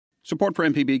Support for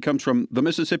MPB comes from the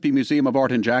Mississippi Museum of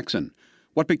Art in Jackson.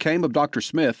 What Became of Dr.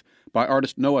 Smith by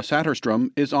artist Noah Satterstrom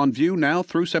is on view now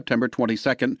through September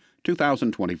 22,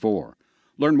 2024.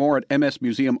 Learn more at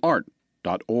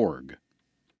msmuseumart.org.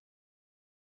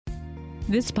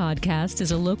 This podcast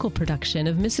is a local production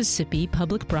of Mississippi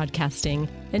Public Broadcasting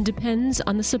and depends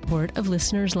on the support of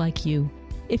listeners like you.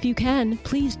 If you can,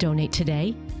 please donate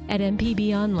today at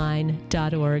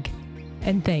mpbonline.org.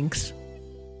 And thanks.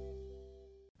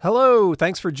 Hello,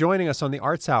 thanks for joining us on the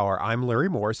Arts Hour. I'm Larry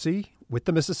Morrissey with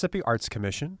the Mississippi Arts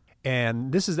Commission,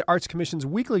 and this is the Arts Commission's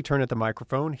weekly turn at the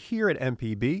microphone here at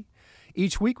MPB.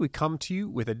 Each week we come to you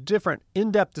with a different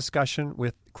in-depth discussion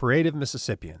with creative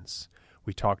Mississippians.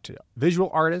 We talk to visual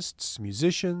artists,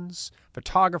 musicians,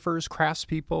 photographers,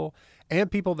 craftspeople, and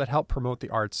people that help promote the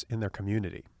arts in their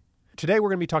community. Today we're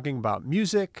going to be talking about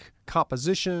music,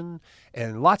 composition,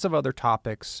 and lots of other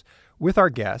topics with our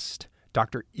guest,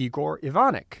 Dr. Igor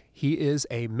Ivanek. He is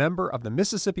a member of the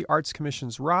Mississippi Arts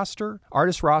Commission's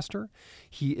artist roster.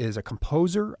 He is a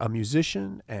composer, a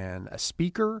musician, and a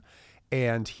speaker,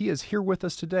 and he is here with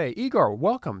us today. Igor,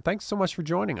 welcome. Thanks so much for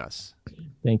joining us.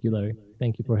 Thank you, Larry.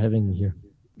 Thank you for having me here.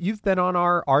 You've been on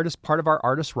part of our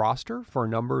artist roster for a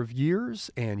number of years,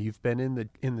 and you've been in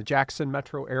the Jackson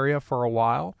metro area for a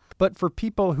while. But for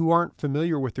people who aren't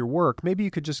familiar with your work, maybe you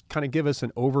could just kind of give us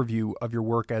an overview of your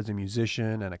work as a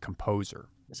musician and a composer.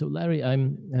 So, Larry,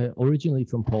 I'm originally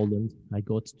from Poland. I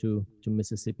got to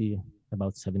Mississippi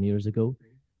about 7 years ago,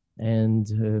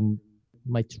 and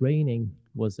my training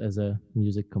was as a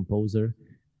music composer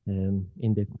in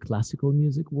the classical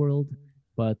music world.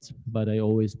 But I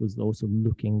always was also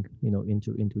looking,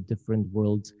 into different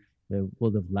worlds,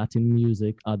 world of Latin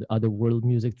music, other world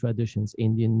music traditions,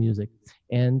 Indian music,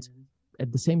 and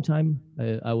at the same time,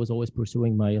 I was always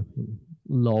pursuing my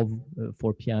love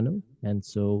for piano, and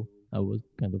so I was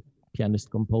kind of pianist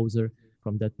composer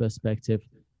from that perspective.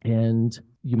 And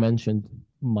you mentioned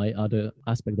my other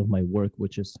aspect of my work,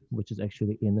 which is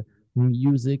actually in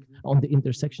music, on the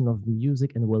intersection of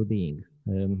music and well-being.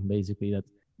 Basically,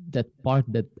 that part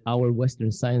that our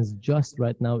Western science just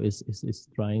right now is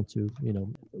trying to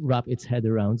wrap its head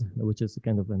around, which is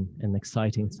kind of an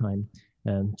exciting time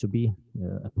to be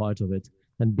a part of it.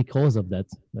 And because of that,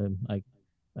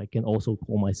 I can also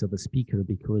call myself a speaker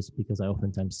because I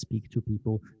oftentimes speak to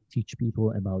people, teach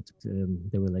people about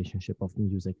the relationship of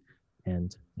music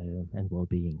and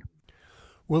well-being.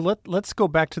 Well, let's go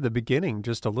back to the beginning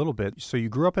just a little bit. So you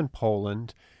grew up in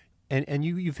Poland, and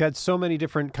you've had so many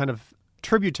different kind of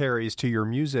tributaries to your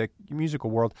musical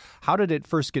world. How did it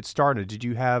first get started? Did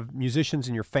you have musicians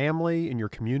in your family, in your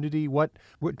community? What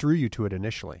drew you to it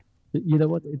initially? You know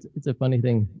what? It's a funny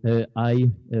thing.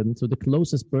 So the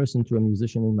closest person to a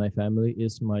musician in my family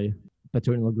is my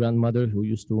paternal grandmother, who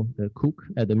used to cook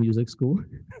at the music school.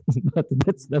 But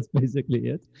that's basically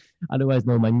it. Otherwise,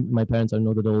 no, my parents are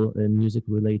not at all music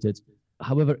related.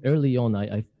 However, early on,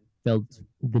 I felt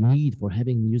the need for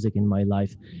having music in my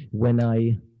life. When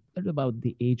at about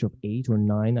the age of 8 or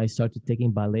 9, I started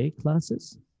taking ballet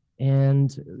classes. And,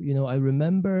 I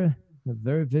remember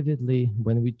very vividly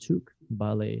when we took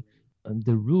ballet,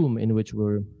 the room in which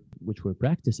we're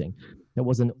practicing, there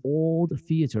was an old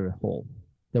theater hall.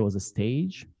 There was a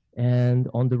stage, and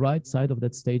on the right side of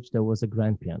that stage, there was a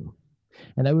grand piano.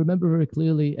 And I remember very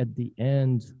clearly at the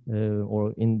end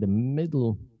or in the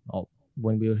middle of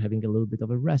when we were having a little bit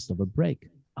of a rest, of a break,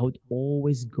 I would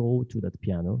always go to that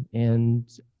piano.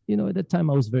 And at that time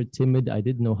I was very timid. I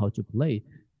didn't know how to play,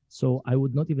 so I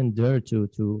would not even dare to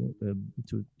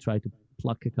try to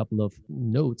pluck a couple of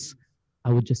notes.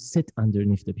 I would just sit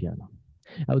underneath the piano.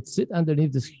 I would sit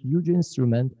underneath this huge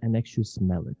instrument and actually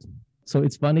smell it. So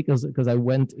it's funny because I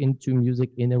went into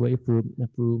music in a way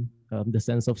through the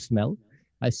sense of smell.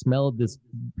 I smelled this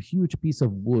huge piece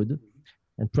of wood.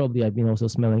 And probably I've been also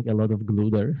smelling a lot of glue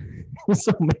there.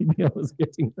 So maybe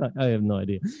I have no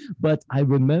idea. But I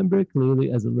remember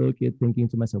clearly as a little kid thinking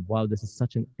to myself, wow, this is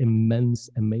such an immense,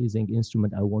 amazing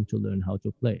instrument. I want to learn how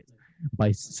to play it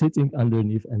by sitting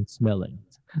underneath and smelling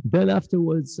it. Then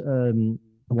afterwards,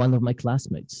 one of my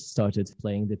classmates started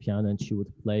playing the piano, and she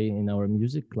would play in our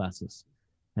music classes.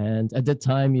 And at that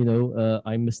time,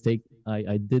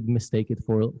 I did mistake it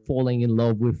for falling in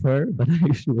love with her, but I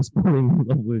actually was falling in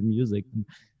love with music.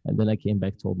 And then I came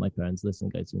back, told my parents, listen,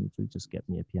 guys, you need to just get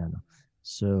me a piano.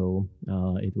 So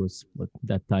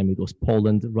that time it was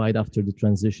Poland, right after the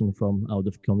transition from out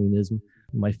of communism.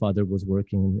 My father was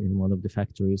working in one of the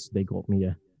factories. They got me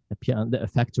a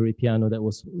factory piano that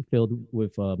was filled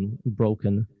with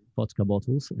broken vodka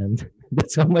bottles, and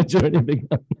that's how my journey began.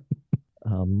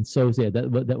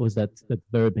 That was that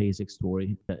very basic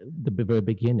story, the very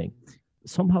beginning.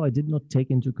 somehow I did not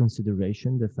take into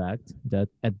consideration the fact that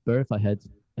at birth I had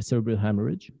a cerebral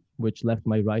hemorrhage, which left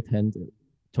my right hand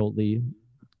totally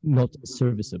not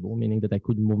serviceable, meaning that I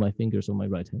couldn't move my fingers on my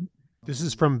right hand. This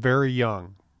is from very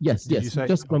young. Yes, Did you yes, say?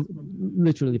 just from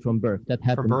literally from birth. That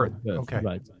happened birth, at birth, okay.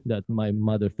 right? That my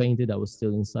mother fainted. I was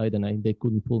still inside, and they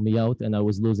couldn't pull me out, and I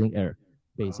was losing air,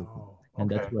 basically. Oh, And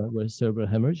that's okay. where cerebral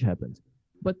hemorrhage happened.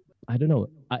 But I don't know.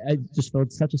 I just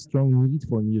felt such a strong need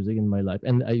for music in my life,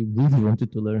 and I really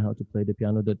wanted to learn how to play the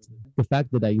piano. That the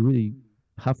fact that I really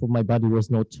half of my body was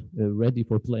not ready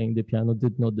for playing the piano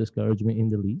did not discourage me in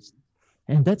the least.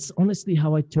 And that's honestly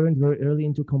how I turned very early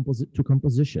into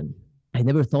composition. I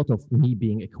never thought of me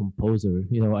being a composer.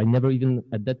 You know, I never even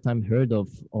at that time heard of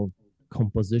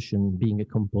composition. Being a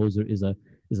composer is a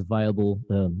viable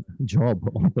job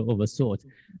of a sort.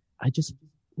 I just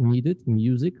needed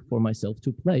music for myself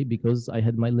to play because I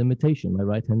had my limitation. My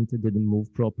right hand didn't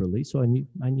move properly, so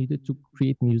I needed to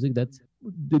create music that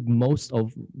did most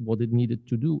of what it needed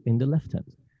to do in the left hand.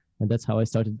 And that's how I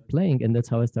started playing, and that's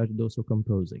how I started also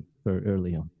composing very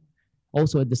early on.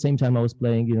 Also, at the same time I was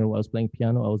playing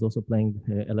piano, I was also playing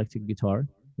electric guitar.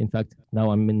 In fact,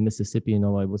 now I'm in Mississippi.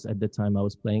 I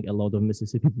was playing a lot of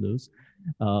Mississippi blues,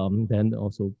 then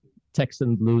also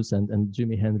Texan blues and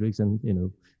Jimi Hendrix and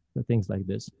things like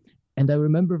this. And I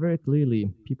remember very clearly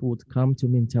people would come to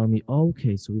me and tell me, oh,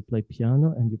 okay, so we play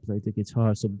piano and you play the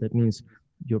guitar. So that means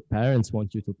your parents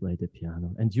want you to play the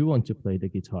piano and you want to play the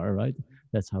guitar, right?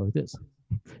 That's how it is.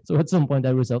 So at some point I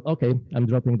resolved, okay, I'm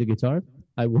dropping the guitar.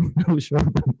 I will show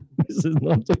them this is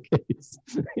not the case.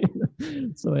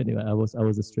 So anyway, I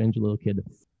was a strange little kid.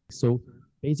 So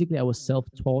basically I was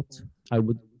self-taught. I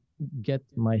would get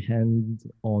my hand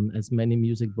on as many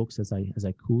music books as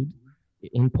I could,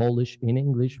 in Polish, in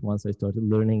English, once I started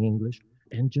learning English,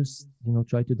 and just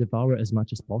try to devour as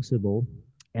much as possible.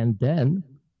 And then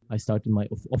I started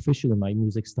officially my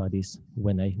music studies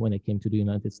when I came to the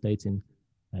United States in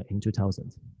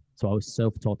 2000. So I was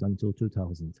self-taught until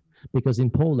 2000. Because in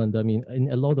Poland, in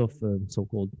a lot of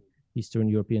so-called Eastern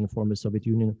European, former Soviet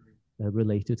Union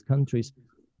related countries,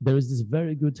 there is this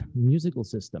very good musical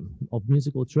system of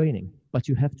musical training, but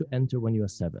you have to enter when you are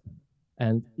 7.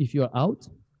 And if you're out,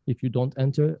 if you don't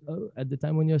enter at the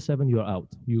time when you're 7, you're out.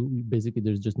 You basically,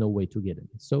 there's just no way to get in.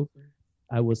 So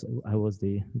I was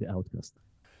the outcast.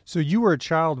 So you were a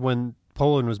child when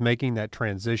Poland was making that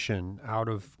transition out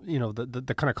of,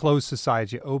 the kind of closed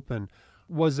society open.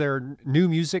 Was there new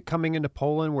music coming into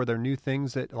Poland? Were there new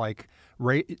things that like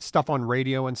stuff on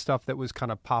radio and stuff that was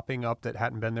kind of popping up that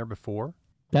hadn't been there before?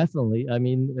 Definitely.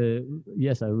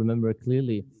 Yes, I remember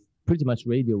clearly. Pretty much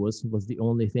radio was the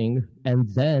only thing. And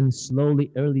then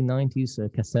slowly, early 90s,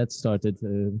 cassettes started.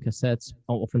 Cassettes,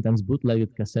 oftentimes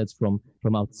bootlegged cassettes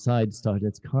from outside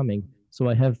started coming. So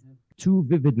I have 2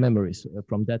 vivid memories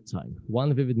from that time.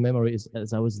 One vivid memory is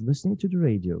as I was listening to the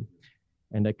radio,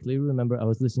 and I clearly remember I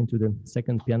was listening to the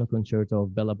second piano concerto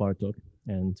of Bela Bartok,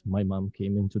 and my mom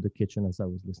came into the kitchen as I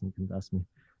was listening and asked me,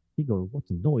 Igor, what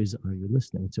noise are you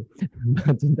listening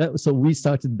to? So we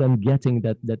started then getting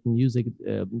that music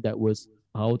that was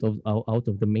out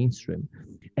of the mainstream.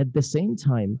 At the same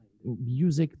time,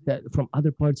 music that from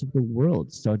other parts of the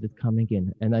world started coming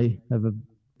in, and I have a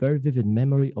very vivid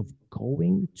memory of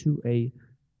going to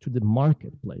the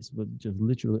marketplace, with just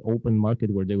literally open market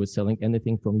where they were selling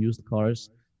anything from used cars,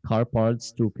 car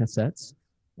parts to cassettes,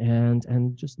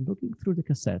 and just looking through the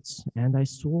cassettes, and I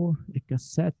saw a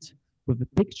cassette with a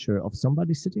picture of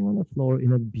somebody sitting on the floor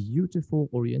in a beautiful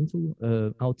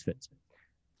Oriental outfit.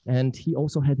 And he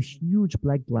also had huge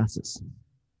black glasses.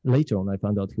 Later on, I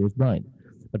found out he was blind.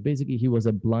 But basically, he was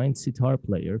a blind sitar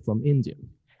player from India.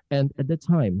 And at the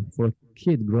time, for a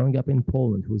kid growing up in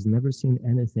Poland who's never seen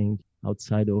anything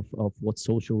outside of what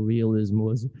social realism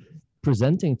was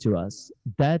presenting to us,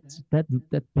 that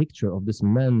picture of this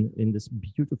man in this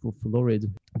beautiful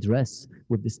florid dress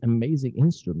with this amazing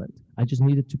instrument, I just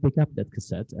needed to pick up that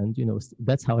cassette, and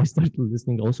that's how I started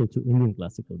listening also to Indian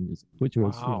classical music, which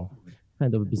was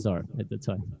kind of bizarre at the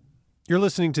time. You're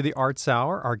listening to the Arts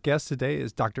Hour. Our guest today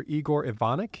is Dr. Igor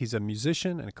Ivanek. He's a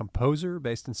musician and a composer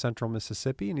based in Central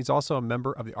Mississippi, and he's also a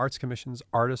member of the Arts Commission's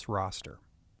artist roster.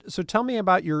 So tell me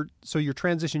about your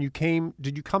transition.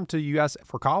 Did you come to the U.S.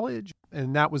 for college?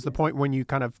 And that was the point when you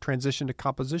kind of transitioned to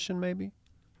composition, maybe?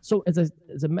 So as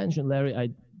I mentioned,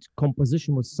 Larry,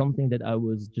 composition was something that I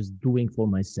was just doing for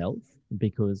myself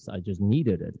because I just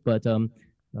needed it. But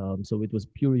so it was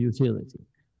pure utility.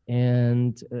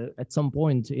 And at some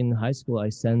point in high school, I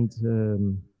sent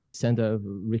a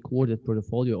recorded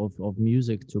portfolio of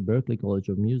music to Berklee College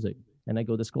of Music, and I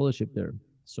got a scholarship there.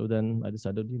 So then I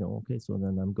decided, okay, so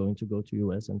then I'm going to go to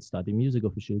US and study music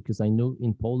officially, because I knew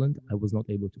in Poland I was not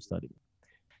able to study.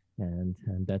 And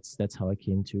that's how I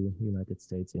came to United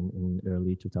States in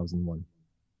early 2001,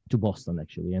 to Boston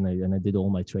actually, and I did all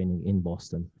my training in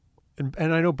Boston.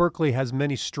 And I know Berklee has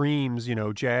many streams,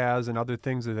 jazz and other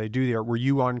things that they do there. Were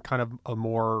you on kind of a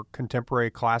more contemporary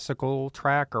classical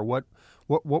track, or what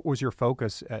was your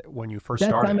focus when you first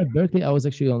started? That time at Berklee, I was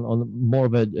actually on more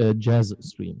of a jazz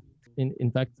stream.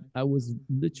 In fact, I was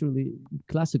literally,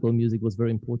 classical music was very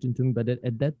important to me, but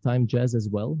at that time, jazz as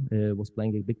well was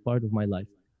playing a big part of my life.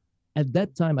 At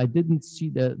that time, I didn't see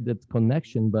that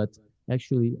connection, but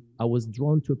actually, I was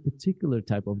drawn to a particular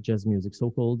type of jazz music,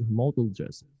 so-called modal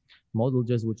jazz. Modal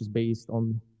jazz, which is based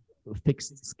on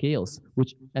fixed scales,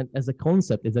 which, and as a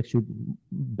concept, is actually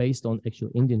based on actual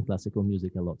Indian classical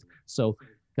music a lot. So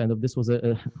kind of this was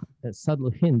a subtle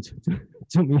hint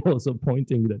to me, also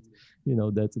pointing that,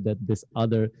 that this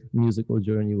other musical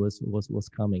journey was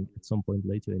coming at some point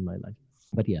later in my life.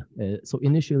 But yeah, so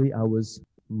initially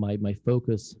my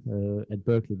focus at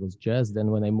Berklee was jazz. Then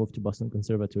when I moved to Boston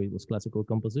Conservatory, it was classical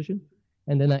composition.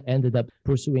 And then I ended up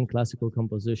pursuing classical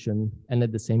composition and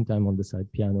at the same time on the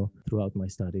side piano throughout my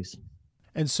studies.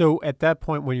 And so at that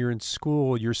point when you're in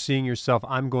school, you're seeing yourself,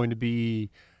 I'm going to be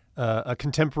a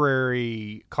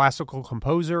contemporary classical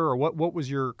composer, or what was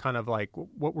your kind of like,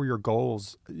 what were your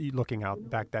goals looking out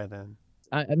back then?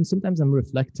 Sometimes I'm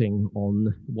reflecting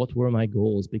on what were my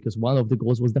goals, because one of the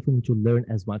goals was definitely to learn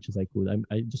as much as I could.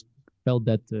 I just felt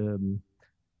that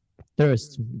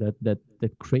thirst,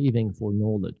 that craving for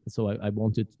knowledge. So I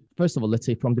wanted, first of all, let's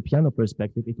say from the piano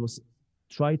perspective, it was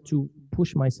try to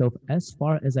push myself as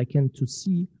far as I can to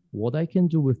see what I can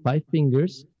do with 5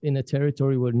 fingers in a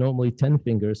territory where normally 10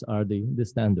 fingers are the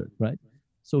standard, right?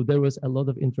 So there was a lot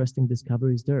of interesting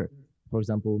discoveries there. For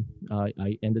example,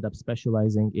 I ended up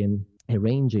specializing in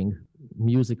arranging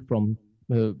music from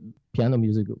piano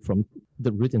music from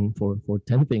the written for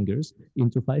 10 fingers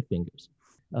into 5 fingers.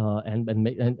 And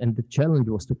the challenge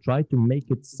was to try to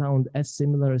make it sound as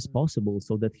similar as possible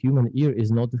so that human ear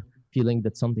is not feeling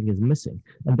that something is missing.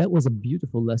 And that was a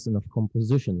beautiful lesson of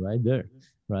composition right there,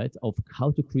 right? Of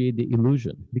how to create the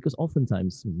illusion, because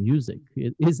oftentimes music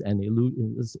is an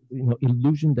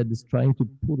illusion that is trying to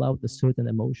pull out a certain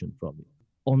emotion from you.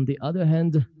 On the other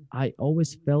hand, I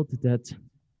always felt that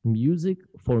music,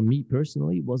 for me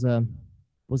personally, was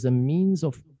a means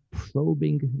of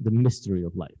probing the mystery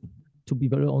of life. To be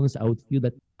very honest,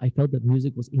 I felt that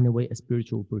music was in a way a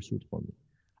spiritual pursuit for me.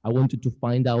 I wanted to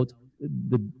find out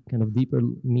the kind of deeper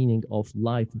meaning of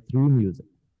life through music.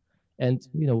 And,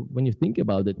 when you think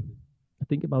about it,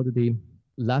 the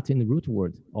Latin root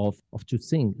word of to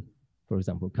sing, for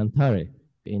example, cantare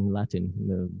in Latin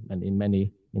and in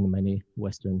many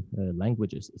Western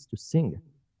languages is to sing.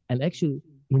 And actually,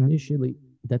 initially,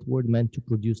 that word meant to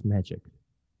produce magic.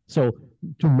 So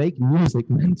to make music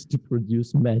meant to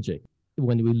produce magic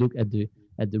when we look at the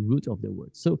root of the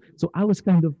word. So I was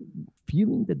kind of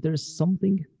feeling that there's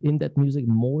something in that music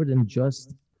more than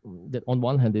just that. On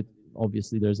one hand,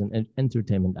 obviously there's an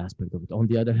entertainment aspect of it. On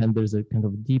the other hand, there's a kind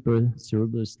of deeper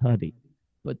cerebral study.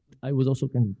 But I was also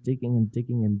kind of digging and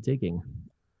digging and digging.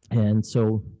 And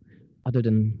so other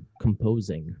than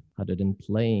composing, other than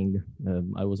playing,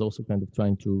 I was also kind of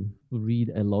trying to read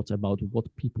a lot about what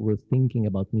people were thinking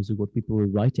about music, what people were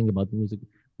writing about music,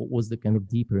 what was the kind of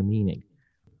deeper meaning.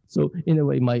 So in a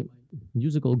way, my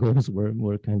musical goals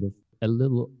were kind of a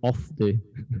little off the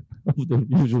of the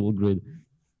usual grid.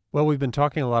 Well, we've been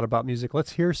talking a lot about music.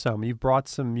 Let's hear some. You've brought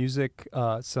some music,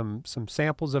 some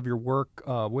samples of your work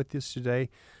with us today.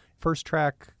 First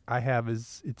track I have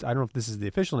is, I don't know if this is the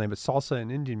official name, but Salsa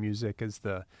in Indian Music is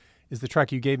the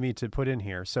track you gave me to put in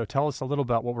here. So tell us a little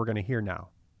about what we're going to hear now.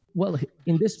 Well,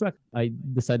 in this track, I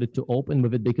decided to open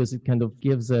with it because it kind of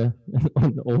gives an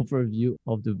overview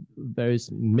of the various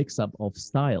mix-up of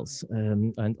styles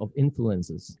and of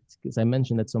influences. Because I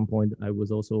mentioned at some point, I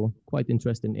was also quite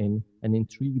interested in and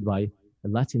intrigued by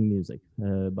Latin music,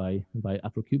 by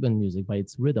Afro-Cuban music, by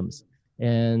its rhythms.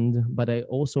 But I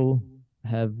also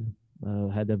have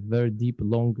had a very deep,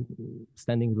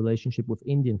 long-standing relationship with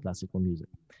Indian classical music.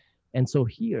 And so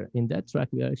here, in that track,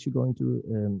 we are actually going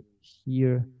to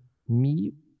hear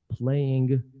me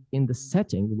playing in the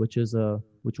setting, which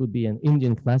would be an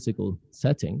Indian classical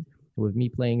setting, with me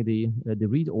playing the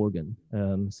reed organ,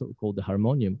 so called the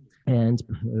harmonium, and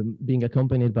being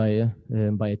accompanied by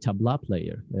a tabla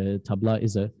player. Tabla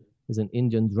is an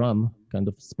Indian drum, kind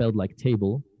of spelled like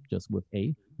table, just with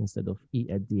A instead of E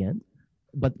at the end.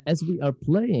 But as we are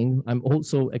playing, I'm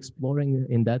also exploring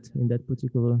in that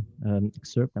particular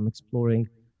excerpt. I'm exploring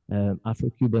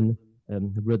Afro-Cuban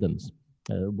rhythms.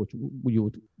 which you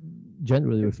would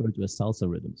generally refer to as salsa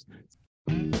rhythms.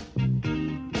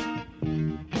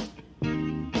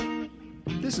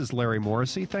 This is Larry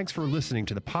Morrissey. Thanks for listening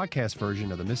to the podcast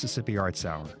version of the Mississippi Arts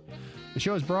Hour. The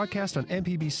show is broadcast on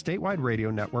MPB's statewide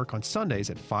radio network on Sundays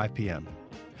at 5 p.m.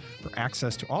 For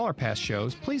access to all our past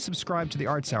shows, please subscribe to the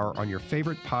Arts Hour on your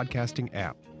favorite podcasting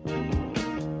app.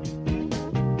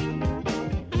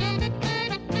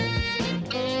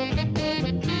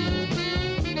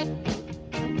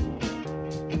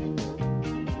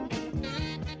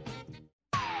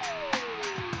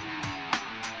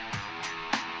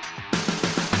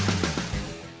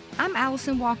 I'm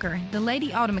Allison Walker, the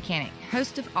Lady Auto Mechanic,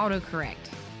 host of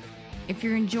AutoCorrect. If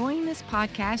you're enjoying this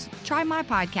podcast, try my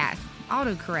podcast,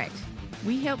 AutoCorrect.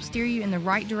 We help steer you in the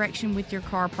right direction with your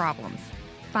car problems.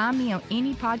 Find me on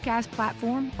any podcast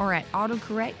platform or at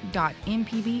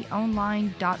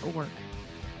autocorrect.mpbonline.org.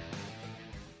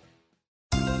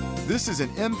 This is an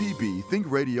MPB Think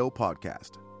Radio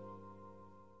podcast.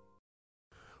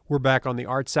 We're back on the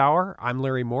Arts Hour. I'm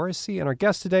Larry Morrissey, and our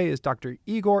guest today is Dr.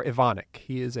 Igor Ivanek.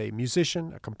 He is a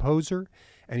musician, a composer,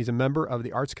 and he's a member of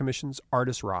the Arts Commission's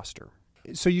artist roster.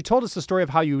 So you told us the story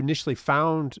of how you initially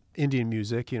found Indian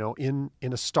music, in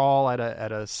a stall at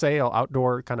a sale,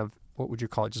 outdoor kind of, what would you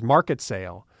call it, just market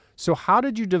sale. So how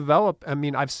did you develop? I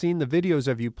mean, I've seen the videos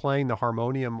of you playing the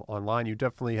harmonium online. You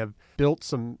definitely have built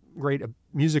some great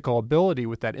musical ability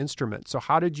with that instrument. So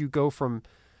how did you go from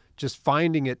just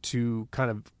finding it to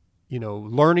kind of,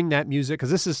 learning that music?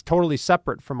 Because this is totally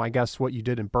separate from, I guess, what you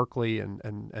did in Berkeley and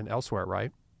elsewhere,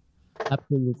 right?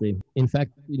 Absolutely. In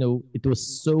fact, it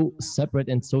was so separate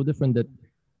and so different that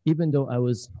even though I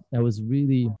was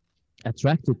really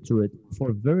attracted to it for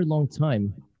a very long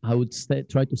time, I would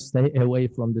try to stay away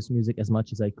from this music as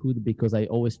much as I could, because I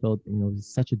always felt,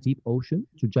 it's such a deep ocean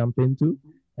to jump into.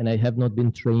 And I have not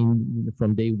been trained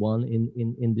from day one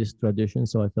in this tradition.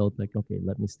 So I felt like, okay,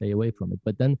 let me stay away from it.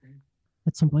 But then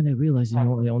at some point I realized, I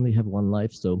only have one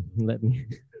life. So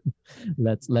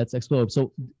let's explore.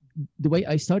 So the way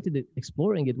I started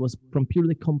exploring it was from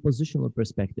purely compositional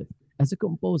perspective. As a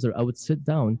composer, I would sit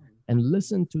down and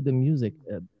listen to the music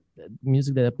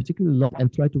that I particularly love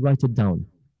and try to write it down.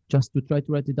 Just to try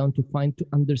to write it down, to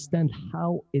understand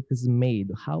how it is made,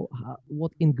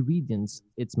 what ingredients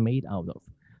it's made out of.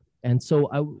 And so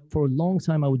for a long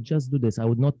time, I would just do this. I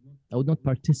would not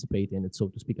participate in it, so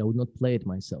to speak. I would not play it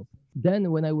myself.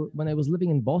 Then when I was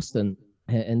living in Boston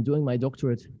and doing my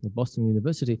doctorate at Boston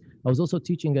University, I was also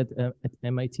teaching at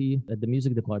MIT at the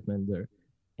music department there.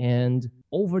 And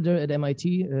over there at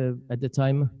MIT, at the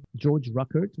time, George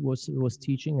Ruckert was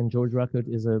teaching, and George Ruckert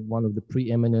is one of the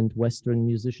preeminent Western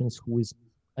musicians who is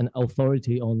an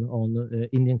authority on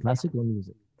Indian classical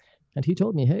music. And he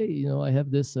told me, hey, I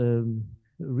have this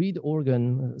reed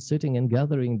organ sitting and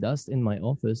gathering dust in my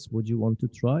office. Would you want to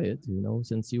try it,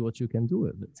 and see what you can do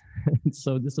with it?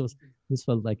 So this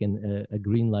felt like a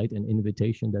green light, an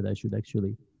invitation that I should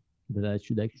actually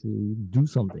do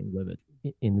something with it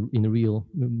in real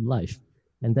life.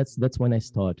 And that's when I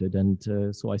started. And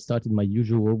so I started my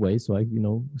usual way. So I,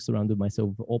 surrounded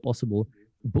myself with all possible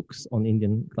books on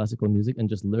Indian classical music and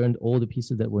just learned all the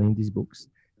pieces that were in these books.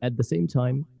 At the same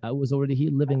time, I was already here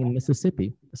living in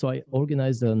Mississippi. So I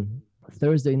organized a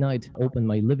Thursday night, opened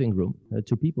my living room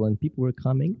to people, and people were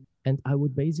coming. And I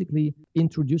would basically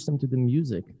introduce them to the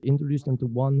music, introduce them to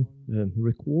one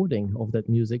recording of that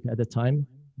music at a time.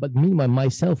 But meanwhile,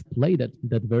 myself played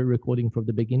that very recording from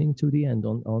the beginning to the end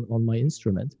on my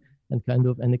instrument, and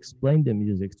explained the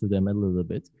music to them a little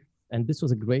bit. And this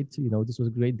was a great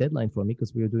deadline for me,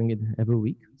 because we were doing it every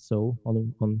week. So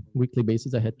on a weekly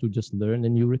basis, I had to just learn a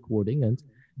new recording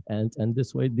and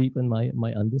this way deepen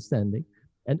my understanding.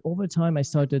 And over time, I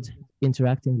started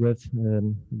interacting with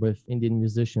Indian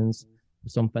musicians,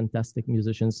 some fantastic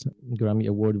musicians, Grammy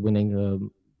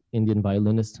Award-winning Indian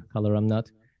violinist Kala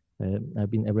Ramnath. I've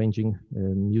been arranging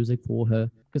music for her,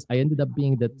 because I ended up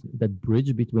being that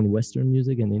bridge between Western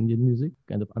music and Indian music,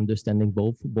 kind of understanding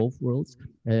both worlds.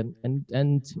 And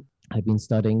I've been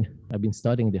studying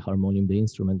the harmonium, the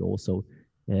instrument, also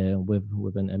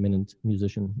with an eminent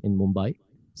musician in Mumbai.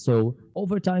 So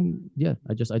over time,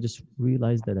 I just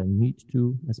realized that I need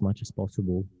to, as much as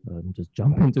possible, just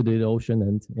jump into the ocean,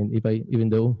 and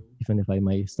even if I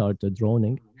might start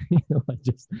droning,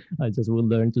 I just will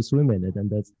learn to swim in it,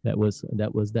 and that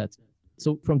was that.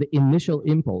 So from the initial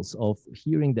impulse of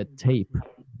hearing that tape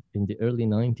in the early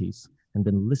 90s and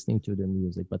then listening to the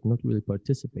music but not really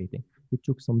participating, it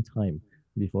took some time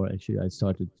before actually I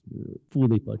started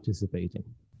fully participating.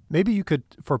 Maybe you could,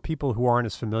 for people who aren't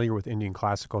as familiar with Indian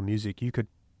classical music, you could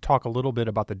talk a little bit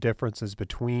about the differences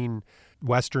between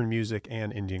Western music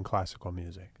and Indian classical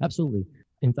music. Absolutely.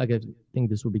 In fact, I think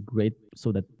this will be great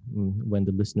so that when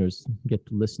the listeners get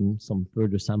to listen some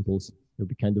further samples, they'll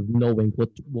be kind of knowing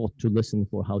what to listen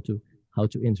for, how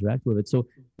to interact with it. So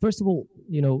first of all,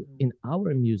 in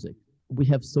our music, we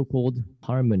have so-called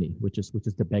harmony, which is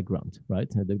the background, right?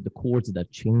 The chords that are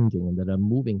changing and that are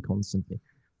moving constantly.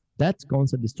 That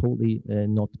concept is totally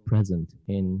not present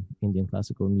in Indian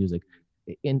classical music.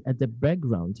 At the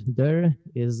background, there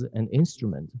is an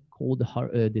instrument called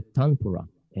the tanpura.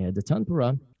 The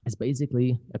tanpura is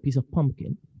basically a piece of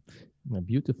pumpkin, a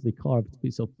beautifully carved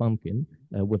piece of pumpkin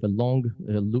with a long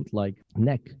lute-like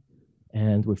neck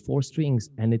and with 4 strings,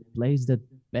 and it plays that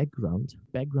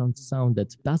background sound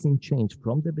that doesn't change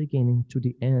from the beginning to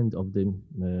the end of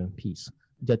the piece.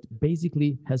 That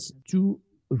basically has 2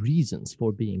 reasons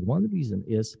for being. One reason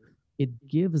is it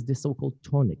gives the so-called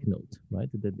tonic note, right?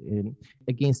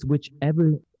 Against which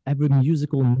every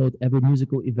musical note, every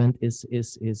musical event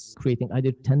is creating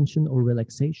either tension or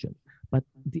relaxation. But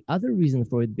the other reason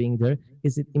for it being there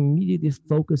is it immediately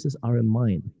focuses our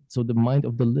mind. So the mind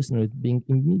of the listener is being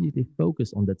immediately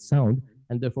focused on that sound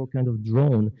and therefore kind of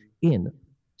drawn in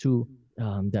to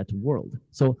that world.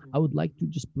 So I would like to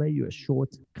just play you a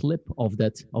short clip of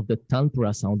the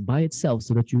tanpura sound by itself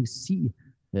so that you see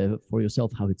for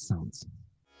yourself how it sounds.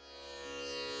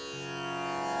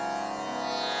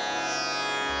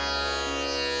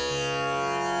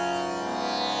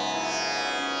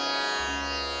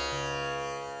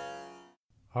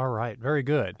 All right, very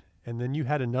good. And then you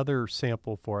had another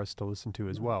sample for us to listen to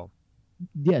as well.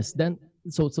 Yes, then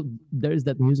so there is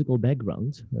that musical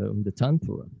background, the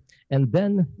tanpura. And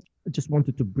then I just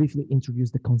wanted to briefly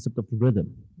introduce the concept of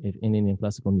rhythm in Indian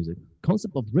classical music.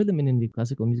 Concept of rhythm in Indian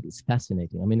classical music is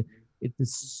fascinating. I mean, it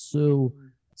is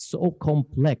so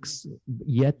complex,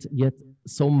 yet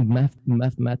so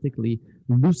mathematically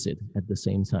lucid at the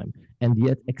same time, and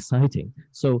yet exciting.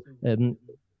 So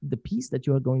the piece that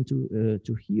you are going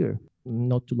to hear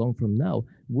not too long from now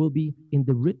will be in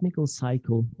the rhythmical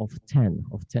cycle of 10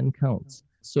 counts.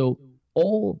 So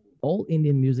all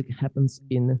Indian music happens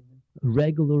in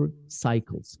regular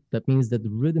cycles. That means that the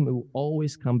rhythm will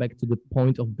always come back to the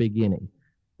point of beginning,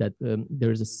 that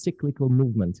there is a cyclical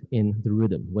movement in the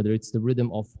rhythm, whether it's the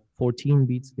rhythm of 14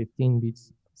 beats, 15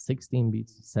 beats, 16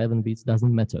 beats, 7 beats,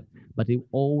 doesn't matter. But you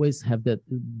always have that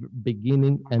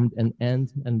beginning and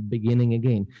end and beginning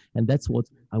again. And that's what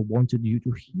I wanted you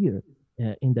to hear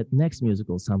in that next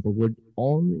musical sample, where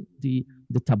only the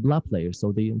tabla player,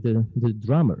 so the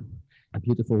drummer, a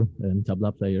beautiful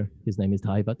tabla player, his name is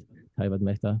Thaivat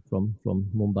Mehta from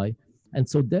Mumbai. And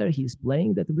so there he's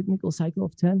playing that rhythmical cycle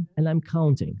of 10, and I'm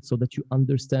counting so that you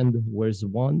understand where's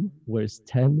 1, where's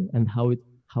 10, and how it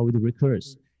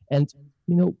recurs. And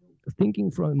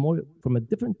thinking from a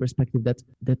different perspective,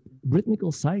 that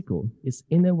rhythmical cycle is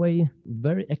in a way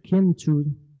very akin to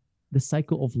the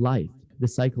cycle of life, the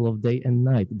cycle of day and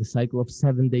night, the cycle of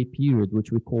 7-day period,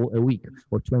 which we call a week,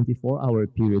 or 24-hour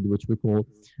period, which we call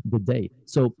the day.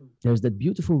 So there's that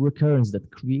beautiful recurrence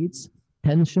that creates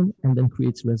tension and then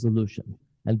creates resolution.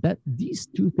 And that these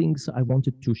 2 things I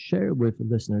wanted to share with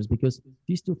listeners, because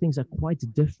these 2 things are quite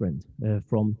different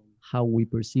from how we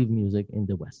perceive music in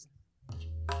the West.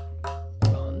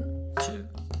 1, 2,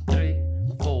 3,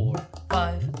 4,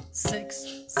 5, 6,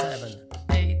 7,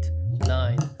 8,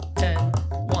 9, 10.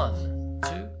 1,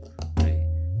 2, 3,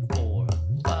 4,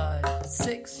 5,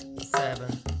 6,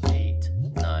 7, 8,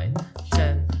 9,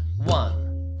 10.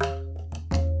 1,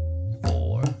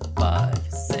 4,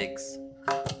 5, 6,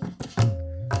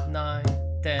 9,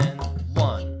 10.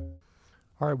 1.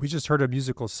 All right, we just heard a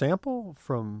musical sample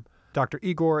from Dr.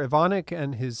 Igor Ivanik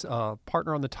and his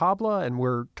partner on the tabla, and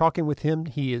we're talking with him.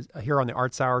 He is here on the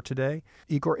Arts Hour today.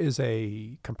 Igor is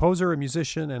a composer, a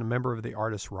musician, and a member of the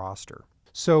artist roster.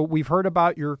 So we've heard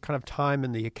about your kind of time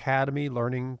in the academy,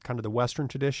 learning kind of the Western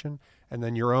tradition, and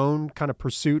then your own kind of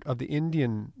pursuit of the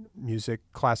Indian music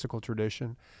classical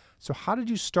tradition. So how did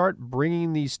you start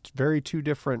bringing these very 2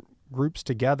 different groups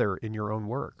together in your own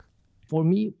work? For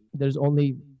me, there's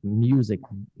only music,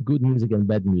 good music and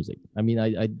bad music. I mean,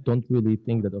 I don't really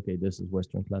think that, okay, this is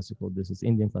Western classical, this is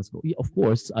Indian classical. Yeah, of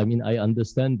course, I mean, I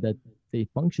understand that they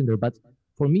function there, but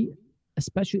for me,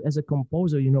 especially as a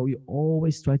composer, you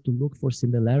always try to look for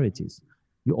similarities.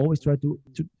 You always try to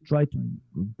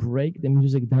break the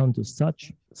music down to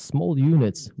such small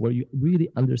units where you really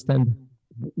understand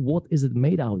what is it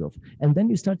made out of. And then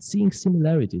you start seeing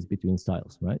similarities between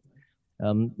styles, right?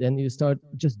 Then you start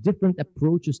just different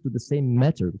approaches to the same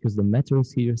matter, because the matter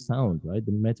is here sound, right?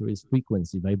 The matter is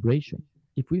frequency, vibration.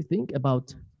 If we think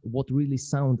about what really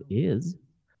sound is,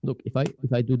 look, if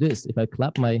I do this, if I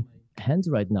clap my hands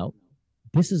right now,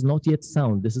 this is not yet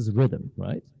sound, this is rhythm,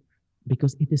 right?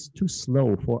 Because it is too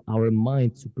slow for our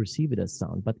mind to perceive it as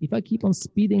sound. But if I keep on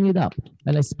speeding it up,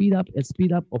 and I speed up,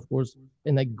 of course,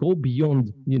 and I go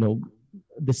beyond,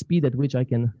 the speed at which I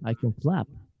can clap,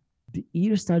 the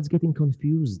ear starts getting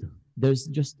confused. There's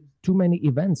just too many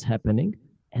events happening,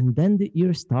 and then the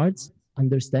ear starts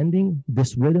understanding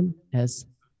this rhythm as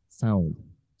sound.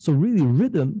 So really,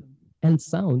 rhythm and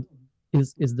sound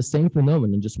is the same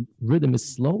phenomenon. Just rhythm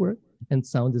is slower and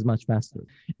sound is much faster.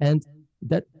 And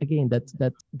that again,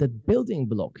 that building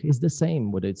block is the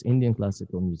same, whether it's Indian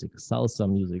classical music, salsa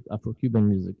music, Afro-Cuban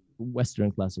music,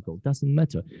 Western classical, doesn't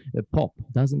matter. Pop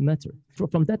doesn't matter.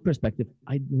 From that perspective,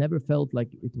 I never felt like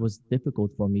it was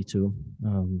difficult for me to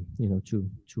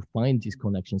find these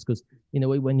connections, because in a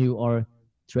way, when you are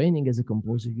training as a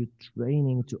composer, you're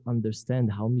training to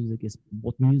understand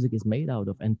what music is made out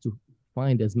of, and to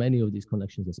find as many of these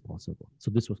connections as possible. So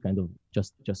this was kind of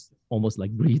just almost like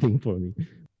breathing for me.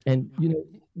 And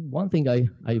one thing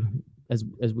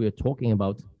as we were talking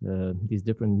about these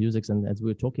different musics, and as we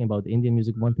were talking about Indian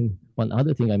music, one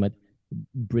other thing I might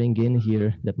bring in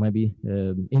here that might be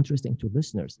interesting to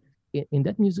listeners. In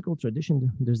that musical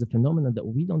tradition, there's a phenomenon that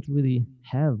we don't really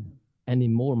have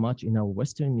anymore much in our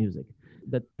Western music.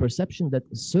 That perception that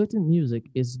certain music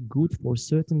is good for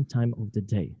certain time of the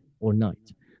day or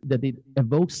night, that it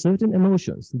evokes certain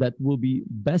emotions that will be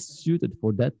best suited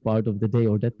for that part of the day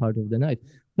or that part of the night.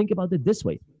 Think about it this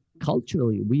way.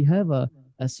 Culturally, we have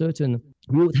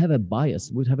we would have a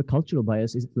bias. We'd have a cultural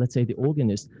bias. Let's say the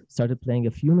organist started playing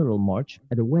a funeral march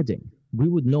at a wedding. We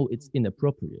would know it's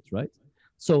inappropriate, right?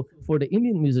 So for the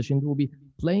Indian musician, they will be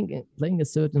playing a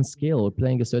certain scale or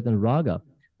playing a certain raga,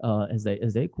 as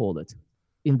they call it,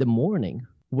 in the morning,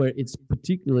 where it's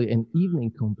particularly an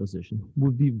evening composition,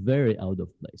 would be very out of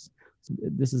place. So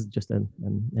this is just an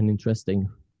interesting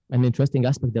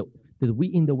aspect that we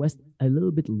in the West a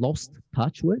little bit lost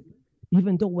touch with,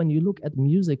 even though when you look at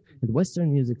music, at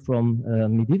Western music from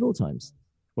medieval times,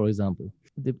 for example,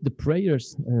 the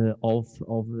prayers of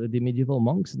the medieval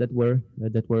monks that were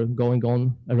going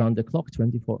on around the clock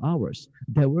 24 hours,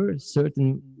 there were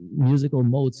certain musical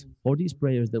modes for these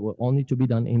prayers that were only to be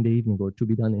done in the evening or to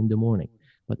be done in the morning.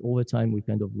 But over time, we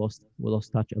kind of lost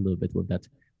touch a little bit with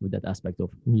that aspect of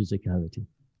musicality.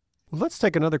 Well, let's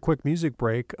take another quick music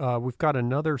break. We've got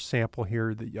another sample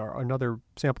here, another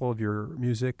sample of your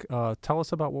music. Tell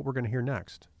us about what we're going to hear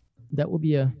next. That will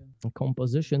be a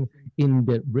composition in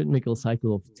the rhythmical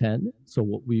cycle of 10. So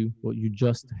what you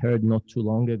just heard not too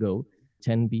long ago,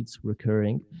 10 beats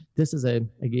recurring. This is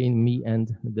again me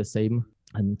and the same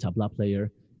tabla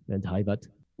player and Haivat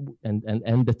and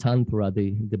the tanpura,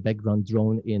 the background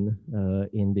drone in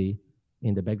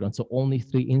the background. So only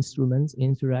 3 instruments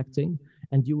interacting,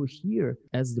 and you will hear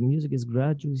as the music is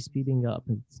gradually speeding up.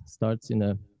 It starts in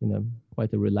a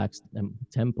quite a relaxed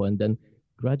tempo, and then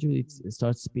gradually it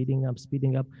starts speeding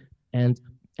up, and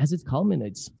as it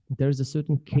culminates, there's a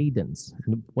certain cadence.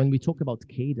 And when we talk about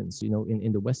cadence,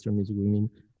 in the Western music, we mean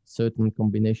certain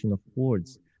combination of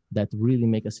chords that really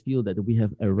make us feel that we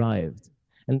have arrived.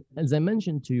 And as I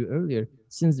mentioned to you earlier,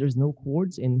 since there's no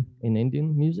chords in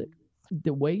Indian music,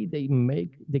 the way they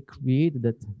create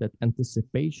that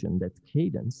anticipation, that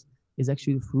cadence, is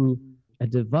actually through a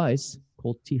device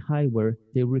called tihai, where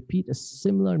they repeat a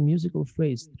similar musical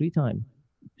phrase 3 times,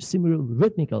 similar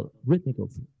rhythmical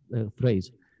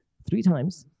phrase 3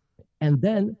 times, and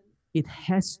then it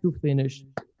has to finish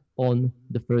on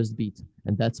the first beat.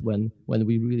 And that's when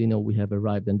we really know we have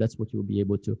arrived, and that's what you'll be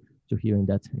able to hear in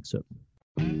that excerpt.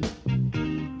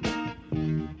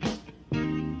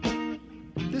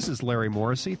 This is Larry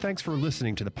Morrissey. Thanks for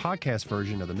listening to the podcast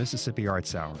version of the Mississippi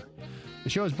Arts Hour. The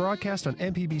show is broadcast on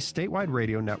MPB's statewide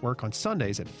radio network on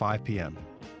Sundays at 5 p.m.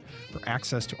 For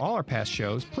access to all our past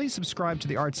shows, please subscribe to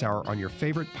the Arts Hour on your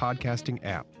favorite podcasting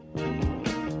app.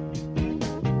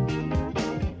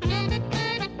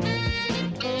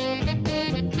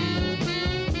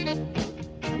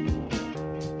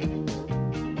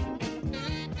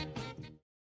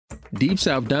 Deep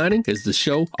South Dining is the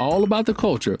show all about the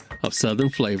culture of Southern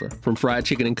flavor, from fried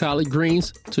chicken and collard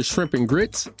greens to shrimp and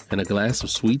grits and a glass of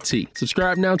sweet tea.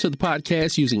 Subscribe now to the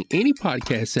podcast using any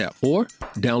podcast app or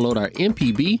download our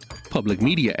MPB public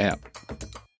media app.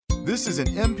 This is an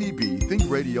MPB Think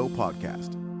Radio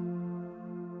podcast.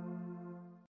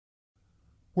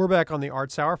 We're back on the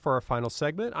Arts Hour for our final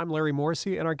segment. I'm Larry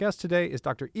Morrissey, and our guest today is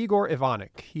Dr. Igor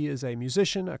Ivanik. He is a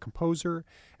musician, a composer,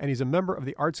 and he's a member of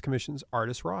the Arts Commission's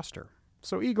artist roster.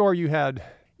 So, Igor,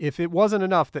 if it wasn't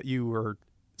enough that you were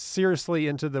seriously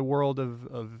into the world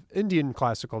of Indian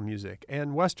classical music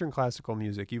and Western classical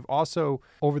music. You've also,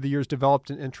 over the years, developed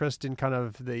an interest in kind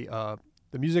of the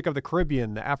music of the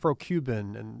Caribbean, the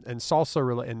Afro-Cuban and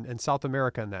salsa in South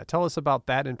America and that. Tell us about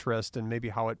that interest and maybe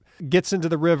how it gets into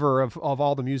the river of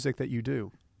all the music that you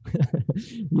do.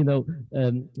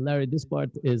 Larry, this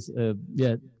part is,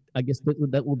 I guess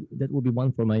that will be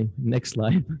one for my next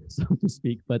slide, so to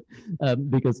speak. But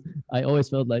because I always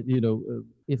felt like,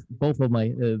 if both of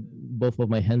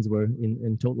my hands were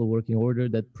in total working order,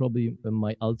 that probably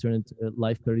my alternate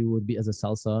life career would be as a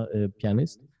salsa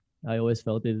pianist. I always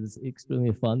felt it is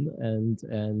extremely fun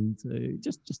and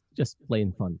just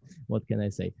plain fun. What can I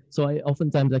say? So I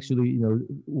oftentimes actually,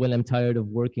 when I'm tired of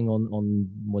working on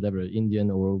whatever Indian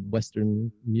or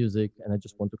Western music, and I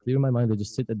just want to clear my mind, I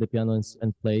just sit at the piano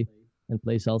and play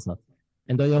salsa.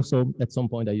 And I also, at some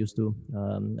point, I used to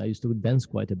dance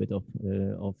quite a bit of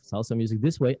salsa music.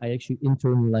 This way, I actually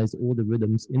internalized all the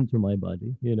rhythms into my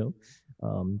body.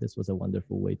 This was a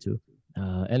wonderful way to.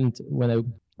 And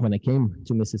when I came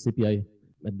to Mississippi,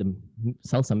 at the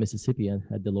Salsa Mississippi and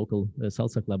at the local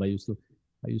salsa club, I used to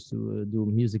do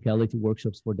musicality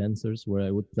workshops for dancers where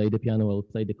I would play the piano, I would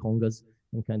play the congas,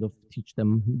 and kind of teach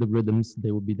them the rhythms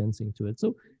they would be dancing to it.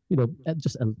 So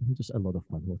just a lot of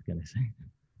fun. What can I say?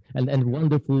 And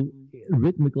wonderful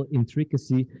rhythmical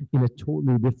intricacy in a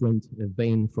totally different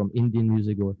vein from Indian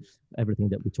music or everything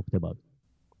that we talked about.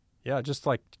 Yeah, just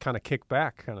like kind of kick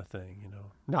back kind of thing,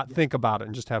 not think about it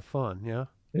and just have fun. Yeah.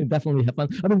 Definitely have fun.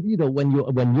 I mean,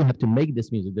 when you have to make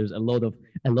this music, there's a lot of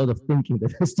thinking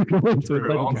that has to go into it.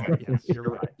 Okay, yes, you're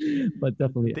right. But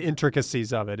definitely the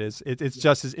intricacies of it it's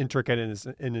just as intricate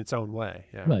in its own way.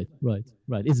 Yeah. Right.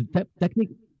 It's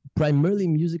technique, primarily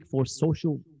music for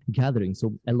social gathering.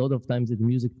 So a lot of times it's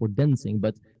music for dancing,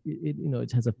 but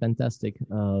it has a fantastic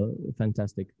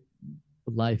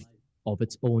life of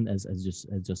its own as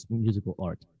just musical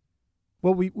art.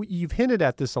 Well, you've hinted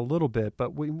at this a little bit,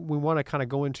 but we want to kind of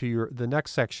go into the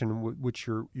next section, which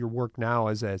your work now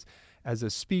is as a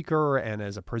speaker and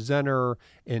as a presenter,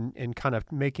 in kind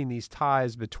of making these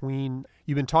ties between.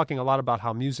 You've been talking a lot about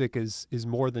how music is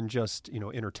more than just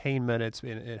entertainment.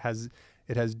 It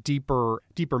has deeper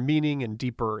meaning and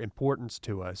deeper importance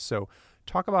to us. So,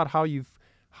 talk about how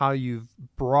you've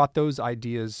brought those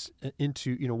ideas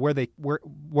into,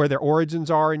 where their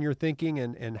origins are in your thinking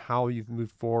and how you've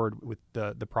moved forward with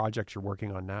the project you're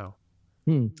working on now.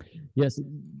 Yes,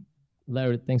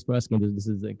 Larry, thanks for asking this. This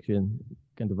is actually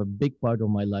kind of a big part of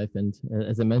my life. And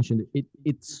as I mentioned,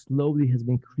 it slowly has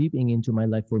been creeping into my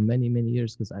life for many, many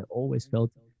years, because I always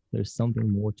felt there's something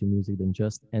more to music than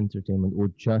just entertainment or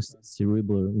just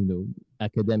cerebral,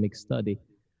 academic study.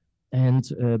 And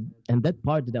that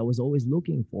part that I was always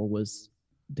looking for was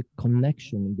the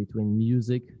connection between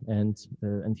music and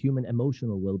human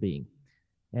emotional well-being.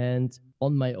 And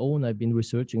on my own, I've been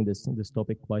researching this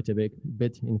topic quite a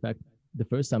bit. In fact, the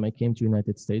first time I came to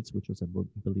United States, which was, I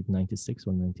believe, 96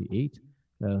 or 98,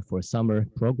 for a summer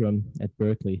program at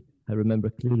Berkeley, I remember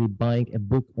clearly buying a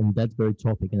book on that very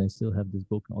topic, and I still have this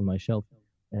book on my shelf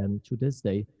to this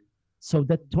day. So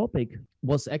that topic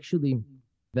was actually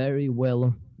very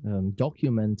well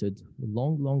documented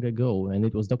long ago, and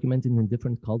it was documented in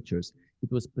different cultures.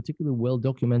 It was particularly well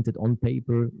documented on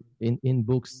paper, in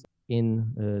books, in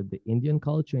the Indian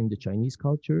culture, in the Chinese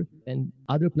culture, and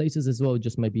other places as well,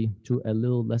 just maybe to a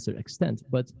little lesser extent.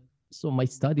 But so my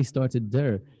study started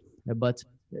there. But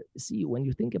see, when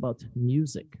you think about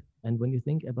music and when you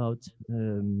think about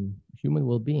human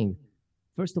well-being,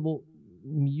 first of all,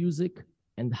 music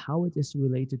and how it is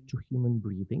related to human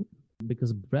breathing,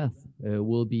 because breath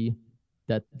will be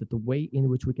that the way in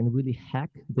which we can really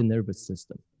hack the nervous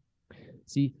system.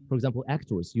 See, for example,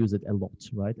 actors use it a lot,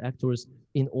 right? Actors,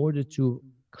 in order to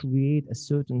create a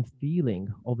certain feeling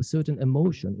of a certain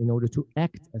emotion, in order to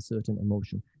act a certain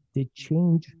emotion, they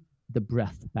change the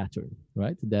breath pattern,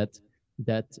 right? That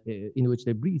in which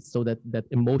they breathe, so that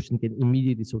emotion can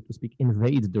immediately, so to speak,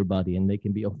 invade their body and they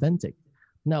can be authentic.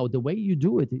 Now, the way you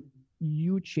do it,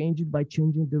 you change it by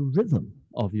changing the rhythm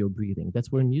of your breathing.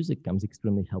 That's where music comes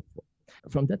extremely helpful.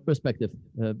 From that perspective,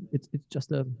 it's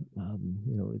just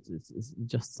it's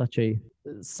just such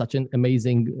an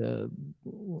amazing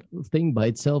thing by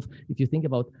itself. If you think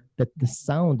about that, the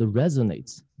sound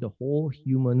resonates the whole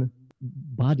human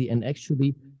body, and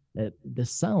actually, the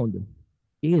sound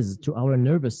is to our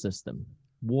nervous system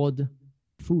what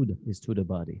food is to the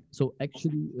body. So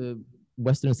actually,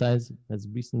 Western science has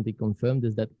recently confirmed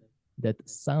is that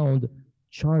sound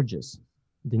charges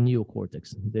the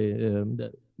neocortex,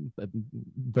 the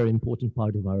very important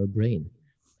part of our brain.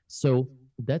 So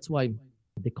that's why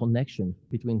the connection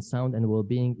between sound and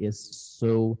well-being is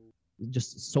so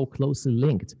closely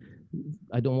linked.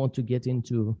 I don't want to get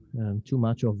into too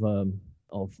much of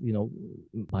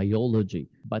biology,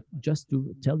 but just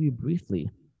to tell you briefly,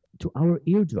 to our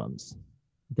eardrums,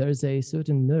 there is a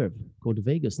certain nerve called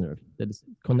vagus nerve that is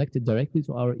connected directly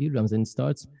to our eardrums and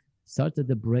starts at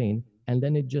the brain, and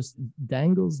then it just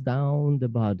dangles down the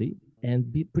body and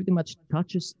pretty much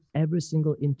touches every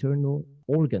single internal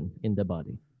organ in the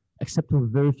body, except for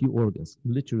very few organs.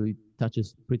 Literally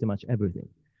touches pretty much everything.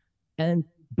 And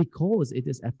because it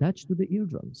is attached to the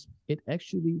eardrums, it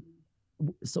actually,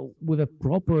 so with a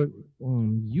proper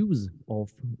use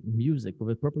of music,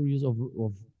 with a proper use of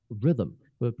rhythm,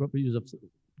 with a proper use of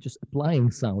just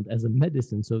applying sound as a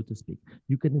medicine, so to speak,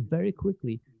 you can very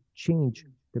quickly change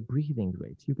the breathing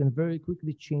rate. You can very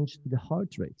quickly change the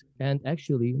heart rate, and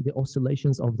actually the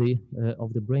oscillations of the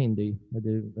brain,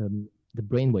 the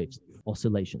brain waves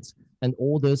oscillations, and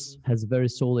all this has very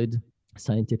solid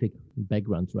scientific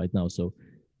background right now. So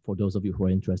for those of you who are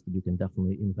interested, you can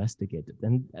definitely investigate it.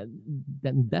 And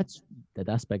then that's that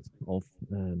aspect of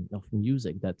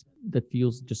music that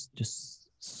feels just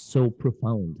so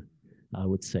profound, I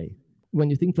would say. When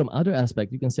you think from other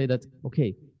aspect, you can say that,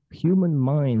 okay, human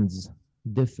minds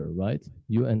differ, right?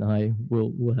 You and I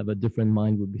will have a different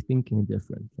mind, we'll be thinking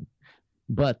different.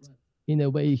 But in a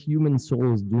way, human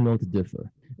souls do not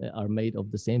differ, are made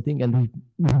of the same thing. And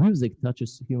music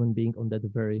touches human being on that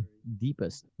very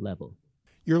deepest level.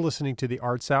 You're listening to the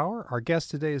Arts Hour. Our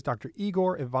guest today is Dr.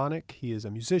 Igor Ivanik. He is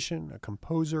a musician, a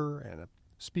composer, and a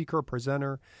speaker,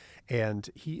 presenter, and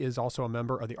he is also a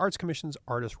member of the Arts Commission's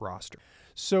artist roster.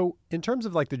 So in terms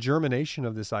of like the germination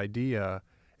of this idea,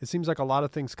 it seems like a lot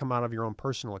of things come out of your own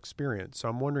personal experience. So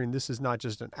I'm wondering, this is not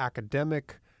just an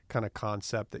academic kind of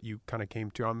concept that you kind of came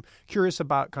to. I'm curious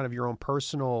about kind of your own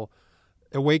personal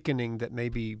awakening that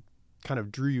maybe kind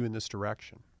of drew you in this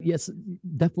direction. Yes,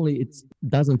 definitely. It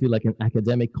doesn't feel like an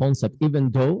academic concept, even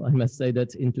though I must say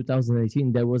that in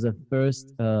 2018, there was a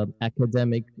first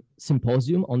academic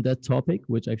symposium on that topic,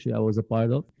 which actually I was a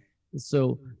part of.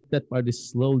 So that part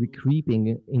is slowly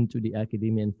creeping into the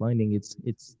academia and finding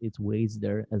its ways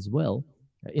there as well.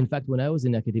 In fact, when I was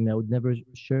in academia, I would never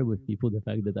share with people the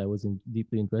fact that I was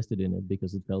deeply interested in it,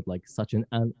 because it felt like such an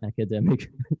unacademic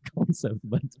concept.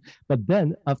 But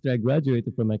then, after I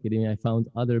graduated from academia, I found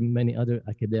many other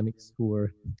academics who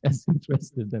were as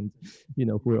interested, and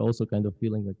who were also kind of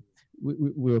feeling like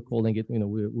we were calling it,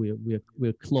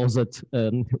 we're closet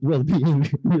well-being,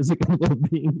 music and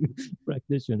well-being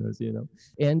practitioners,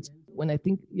 And when I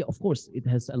think, of course, it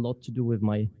has a lot to do with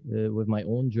my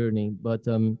own journey. But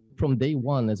from day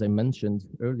one, as I mentioned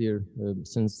earlier,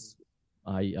 since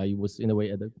I was in a way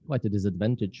at quite a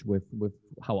disadvantage with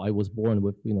how I was born,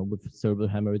 with cerebral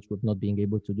hemorrhage, with not being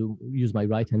able to use my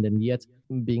right hand, and yet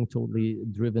being totally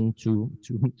driven to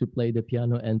play the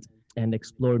piano and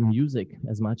explore music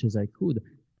as much as I could.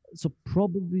 So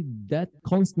probably that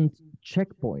constant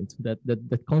checkpoint,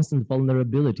 that constant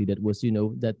vulnerability that was,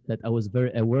 that I was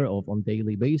very aware of on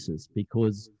daily basis,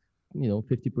 because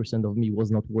 50% of me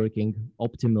was not working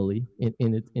optimally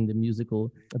in the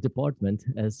musical department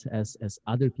as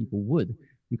other people would.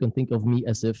 You can think of me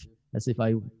as if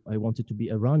I wanted to be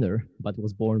a runner but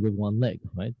was born with one leg,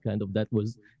 right? Kind of that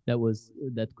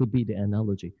could be the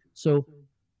analogy. So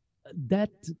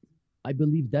that, I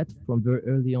believe that from very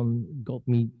early on got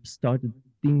me started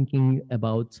thinking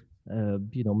about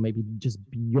maybe just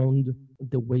beyond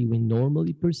the way we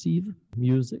normally perceive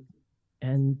music.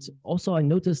 And also I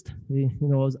noticed,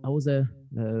 I was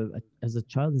as a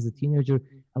child, as a teenager,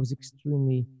 I was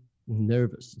extremely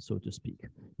nervous, so to speak,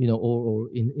 or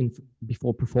in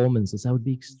before performances, I would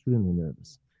be extremely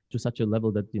nervous to such a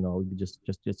level that, I would be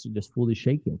just fully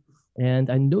shaking. And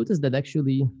I noticed that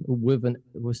actually with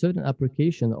certain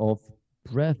application of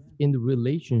breath in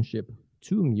relationship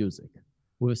to music,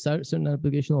 with a certain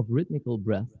application of rhythmical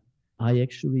breath, I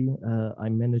actually, I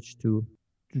managed to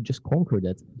just conquer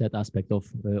that aspect of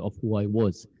who I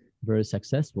was very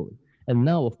successfully. And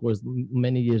now, of course,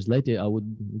 many years later, I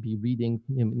would be reading,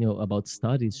 about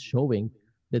studies showing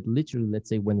that literally, let's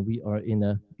say, when we are in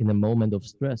a moment of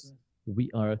stress, we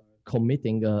are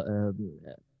committing a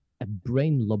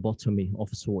brain lobotomy of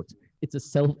sort. It's a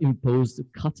self-imposed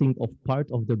cutting of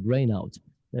part of the brain out,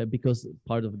 because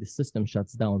part of the system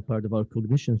shuts down, part of our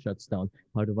cognition shuts down,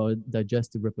 part of our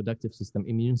digestive, reproductive system,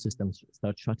 immune system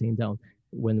start shutting down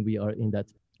when we are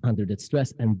under that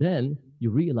stress. And then you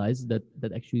realize that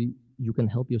actually you can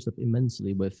help yourself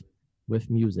immensely with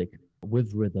music,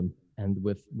 with rhythm, and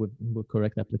with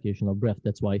correct application of breath.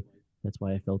 That's why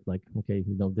I felt like, okay,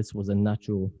 this was a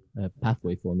natural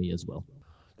pathway for me as well.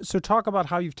 So talk about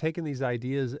how you've taken these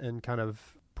ideas and kind of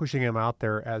pushing them out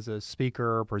there as a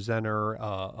speaker, presenter.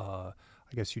 I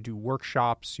guess you do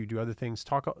workshops, you do other things.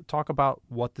 Talk about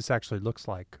what this actually looks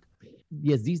like.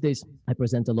 Yes, these days I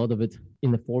present a lot of it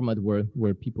in a format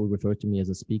where people refer to me as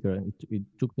a speaker. And it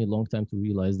took me a long time to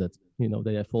realize that,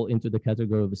 that I fall into the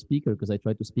category of a speaker because I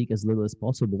try to speak as little as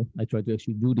possible. I try to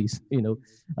actually do these,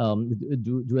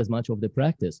 do as much of the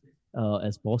practice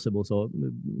as possible.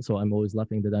 So I'm always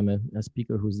laughing that I'm a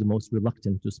speaker who's the most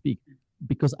reluctant to speak,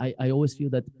 because I always feel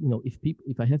that,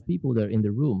 if I have people there in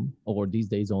the room, or these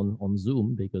days on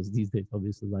Zoom, because these days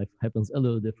obviously life happens a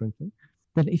little differently,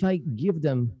 that if I give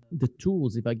them the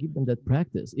tools, if I give them that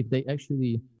practice, if they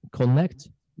actually connect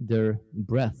their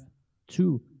breath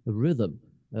to a rhythm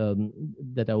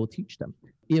that I will teach them,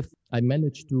 if I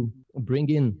manage to bring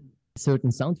in certain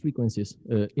sound frequencies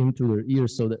into their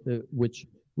ears, so that which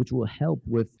will help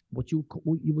with what you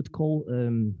would call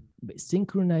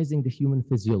synchronizing the human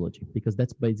physiology, because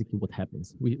that's basically what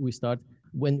happens. We start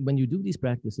when you do these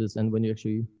practices, and when you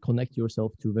actually connect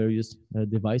yourself to various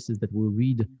devices that will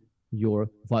read your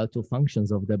vital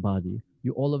functions of the body,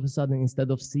 you all of a sudden, instead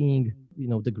of seeing,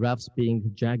 the graphs being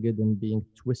jagged and being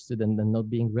twisted and not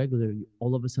being regular, you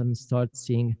all of a sudden start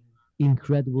seeing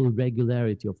incredible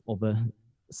regularity of a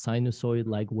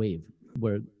sinusoid-like wave,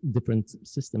 where different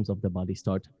systems of the body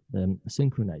start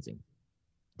synchronizing.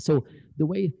 So the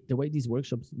way these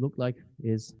workshops look like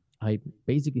is I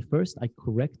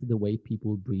correct the way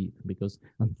people breathe, because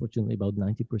unfortunately about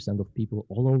 90% of people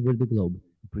all over the globe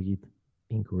breathe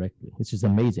incorrectly. It's just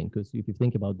amazing, because if you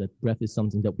think about that, breath is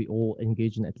something that we all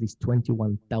engage in at least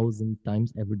 21,000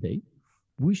 times every day.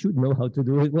 We should know how to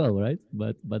do it well, right?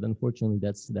 But unfortunately,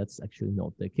 that's actually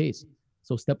not the case.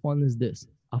 So step one is this.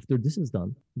 After this is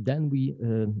done, then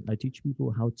I teach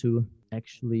people how to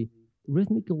actually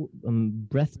rhythmical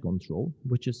breath control,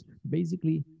 which is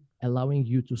basically allowing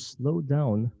you to slow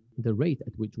down the rate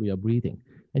at which we are breathing.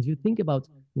 And if you think about,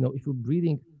 if you're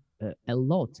breathing a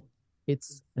lot,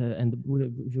 it's and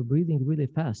if you're breathing really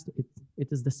fast,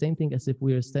 it is the same thing as if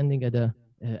we are standing at a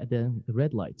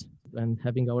red light and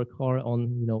having our car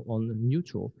on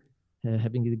neutral,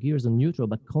 having the gears on neutral,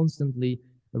 but constantly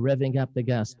revving up the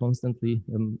gas, constantly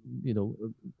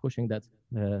pushing that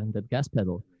gas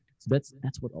pedal. So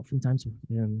that's what oftentimes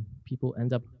people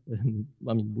end up.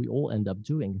 We all end up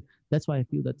doing. That's why I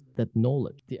feel that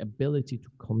knowledge, the ability to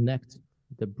connect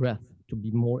the breath to be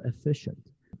more efficient,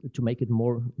 to make it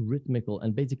more rhythmical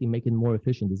and basically make it more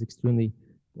efficient, is extremely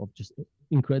of just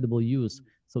incredible use.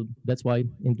 So that's why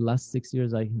in the last 6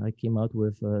 years I came out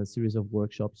with a series of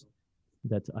workshops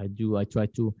that I do. I try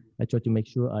to make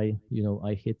sure I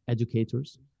hit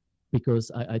educators, because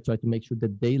I try to make sure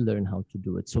that they learn how to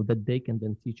do it, so that they can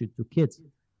then teach it to kids.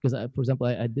 Because for example,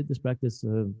 I did this practice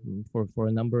for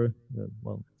a number,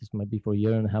 this might be for a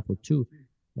year and a half or two,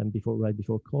 and right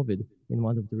before COVID, in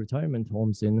one of the retirement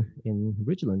homes in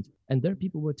Ridgeland. And there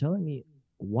people were telling me,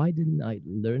 why didn't I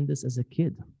learn this as a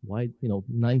kid? Why,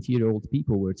 90-year-old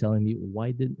people were telling me,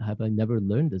 why have I never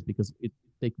learned this? Because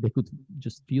they could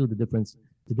just feel the difference.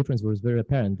 The difference was very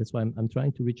apparent. That's why I'm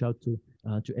trying to reach out to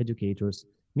educators.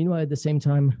 Meanwhile, at the same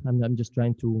time, I'm just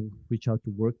trying to reach out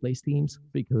to workplace teams,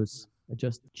 because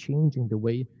just changing the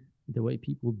way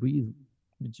people breathe,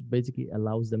 which basically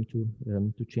allows them to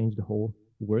change the whole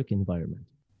work environment.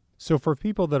 So for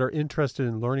people that are interested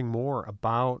in learning more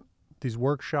about these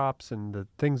workshops and the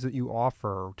things that you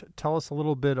offer, tell us a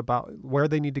little bit about where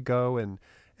they need to go, and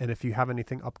if you have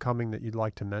anything upcoming that you'd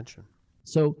like to mention.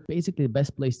 So basically, the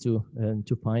best place to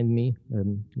find me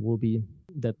will be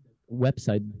that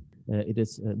website. It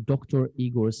is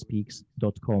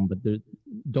drigorspeaks.com, but the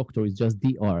doctor is just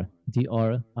DRIGOR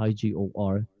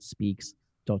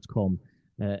speaks.com.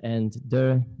 And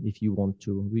there, if you want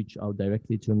to reach out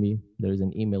directly to me, there is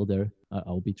an email there.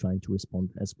 I'll be trying to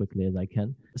respond as quickly as I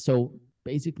can. So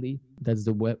basically, that's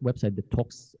the website that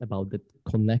talks about the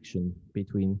connection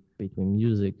between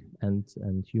music and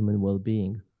human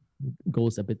well-being.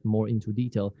 Goes a bit more into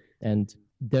detail, and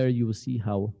there you will see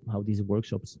how these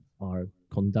workshops are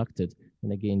conducted.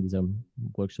 And again, these are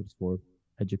workshops for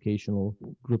educational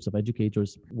groups of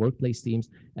educators, workplace teams,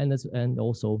 and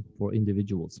also for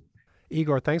individuals.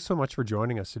 Igor, thanks so much for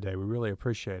joining us today. We really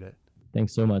appreciate it.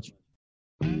 Thanks so much.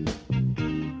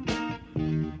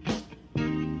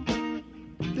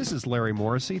 This is Larry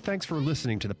Morrissey. Thanks for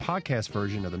listening to the podcast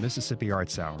version of the Mississippi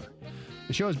Arts Hour.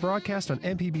 The show is broadcast on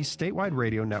MPB's statewide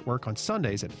radio network on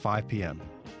Sundays at 5 p.m.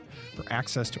 For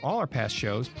access to all our past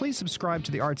shows, please subscribe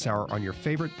to the Arts Hour on your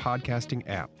favorite podcasting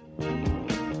app.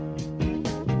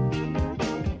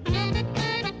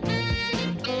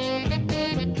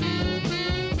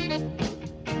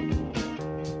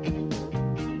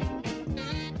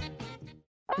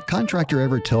 contractor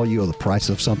ever tell you the price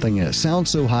of something and it sounds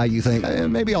so high you think,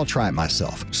 maybe I'll try it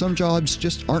myself? Some jobs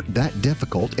just aren't that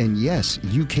difficult, and yes,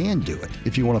 you can do it.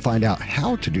 If you want to find out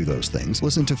how to do those things,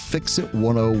 listen to Fix It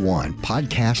 101,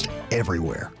 podcast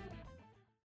everywhere.